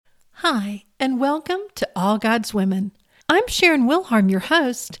Hi, and welcome to All God's Women. I'm Sharon Wilharm, your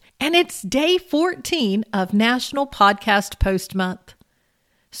host, and it's day 14 of National Podcast Post Month.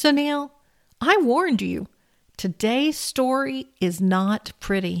 So now, I warned you, today's story is not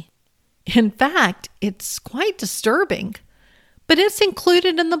pretty. In fact, it's quite disturbing, but it's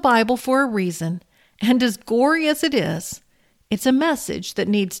included in the Bible for a reason, and as gory as it is, it's a message that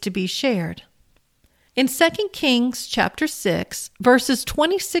needs to be shared. In 2 Kings chapter 6, verses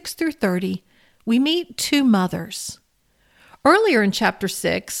 26 through 30, we meet two mothers. Earlier in chapter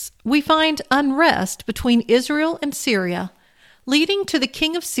 6, we find unrest between Israel and Syria, leading to the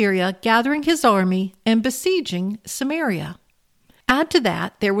king of Syria gathering his army and besieging Samaria. Add to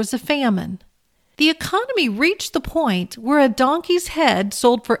that, there was a famine. The economy reached the point where a donkey's head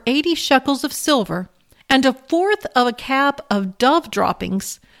sold for 80 shekels of silver, and a fourth of a cap of dove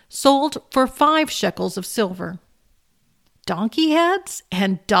droppings sold for 5 shekels of silver. Donkey heads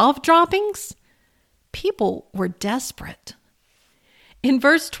and dove droppings? People were desperate. In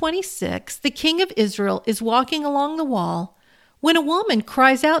verse 26, the king of Israel is walking along the wall when a woman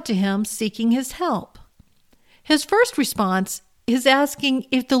cries out to him seeking his help. His first response is asking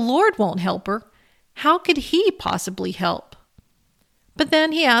if the Lord won't help her, how could he possibly help? But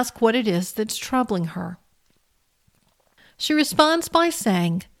then he asks what it is that's troubling her. She responds by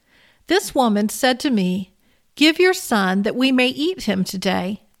saying, "This woman said to me, 'Give your son that we may eat him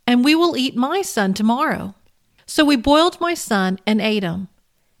today, and we will eat my son tomorrow.' So we boiled my son and ate him.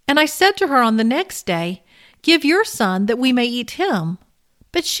 And I said to her on the next day, 'Give your son that we may eat him.'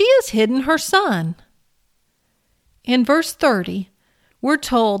 But she has hidden her son." In verse 30, we're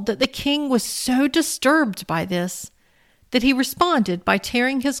told that the king was so disturbed by this that he responded by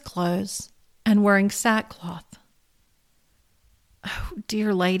tearing his clothes and wearing sackcloth. Oh,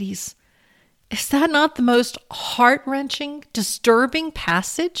 dear ladies, is that not the most heart-wrenching, disturbing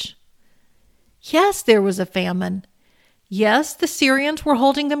passage? Yes, there was a famine. Yes, the Syrians were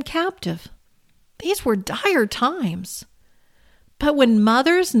holding them captive. These were dire times. But when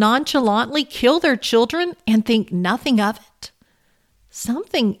mothers nonchalantly kill their children and think nothing of it,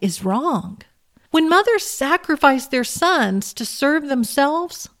 something is wrong. When mothers sacrifice their sons to serve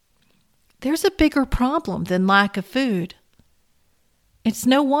themselves, there's a bigger problem than lack of food. It's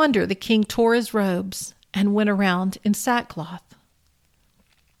no wonder the king tore his robes and went around in sackcloth.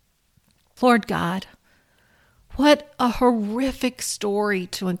 Lord God, what a horrific story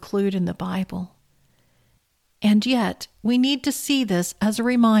to include in the Bible. And yet, we need to see this as a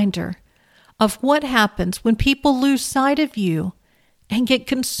reminder of what happens when people lose sight of you and get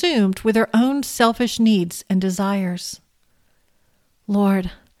consumed with their own selfish needs and desires. Lord,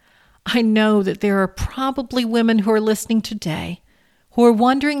 I know that there are probably women who are listening today who are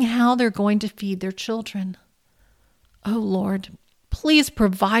wondering how they're going to feed their children. Oh Lord, please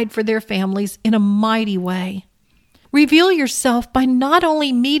provide for their families in a mighty way. Reveal yourself by not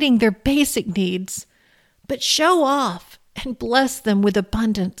only meeting their basic needs, but show off and bless them with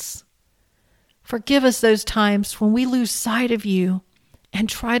abundance. Forgive us those times when we lose sight of you and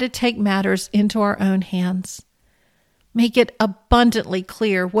try to take matters into our own hands. Make it abundantly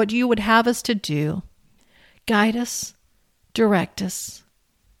clear what you would have us to do. Guide us. Direct us.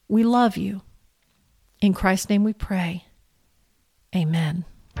 We love you. In Christ's name we pray. Amen.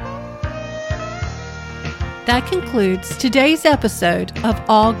 That concludes today's episode of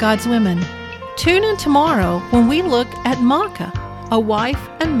All God's Women. Tune in tomorrow when we look at Maacah, a wife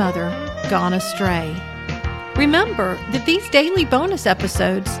and mother gone astray. Remember that these daily bonus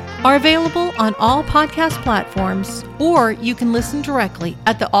episodes are available on all podcast platforms, or you can listen directly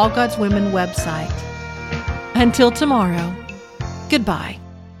at the All God's Women website. Until tomorrow, goodbye.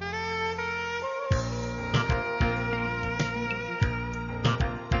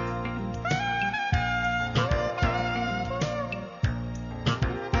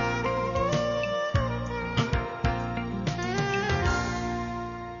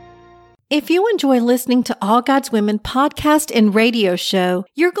 If you enjoy listening to All God's Women podcast and radio show,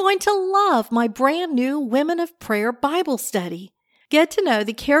 you're going to love my brand new Women of Prayer Bible study. Get to know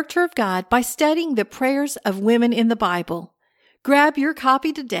the character of God by studying the prayers of women in the Bible. Grab your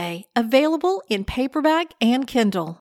copy today, available in paperback and Kindle.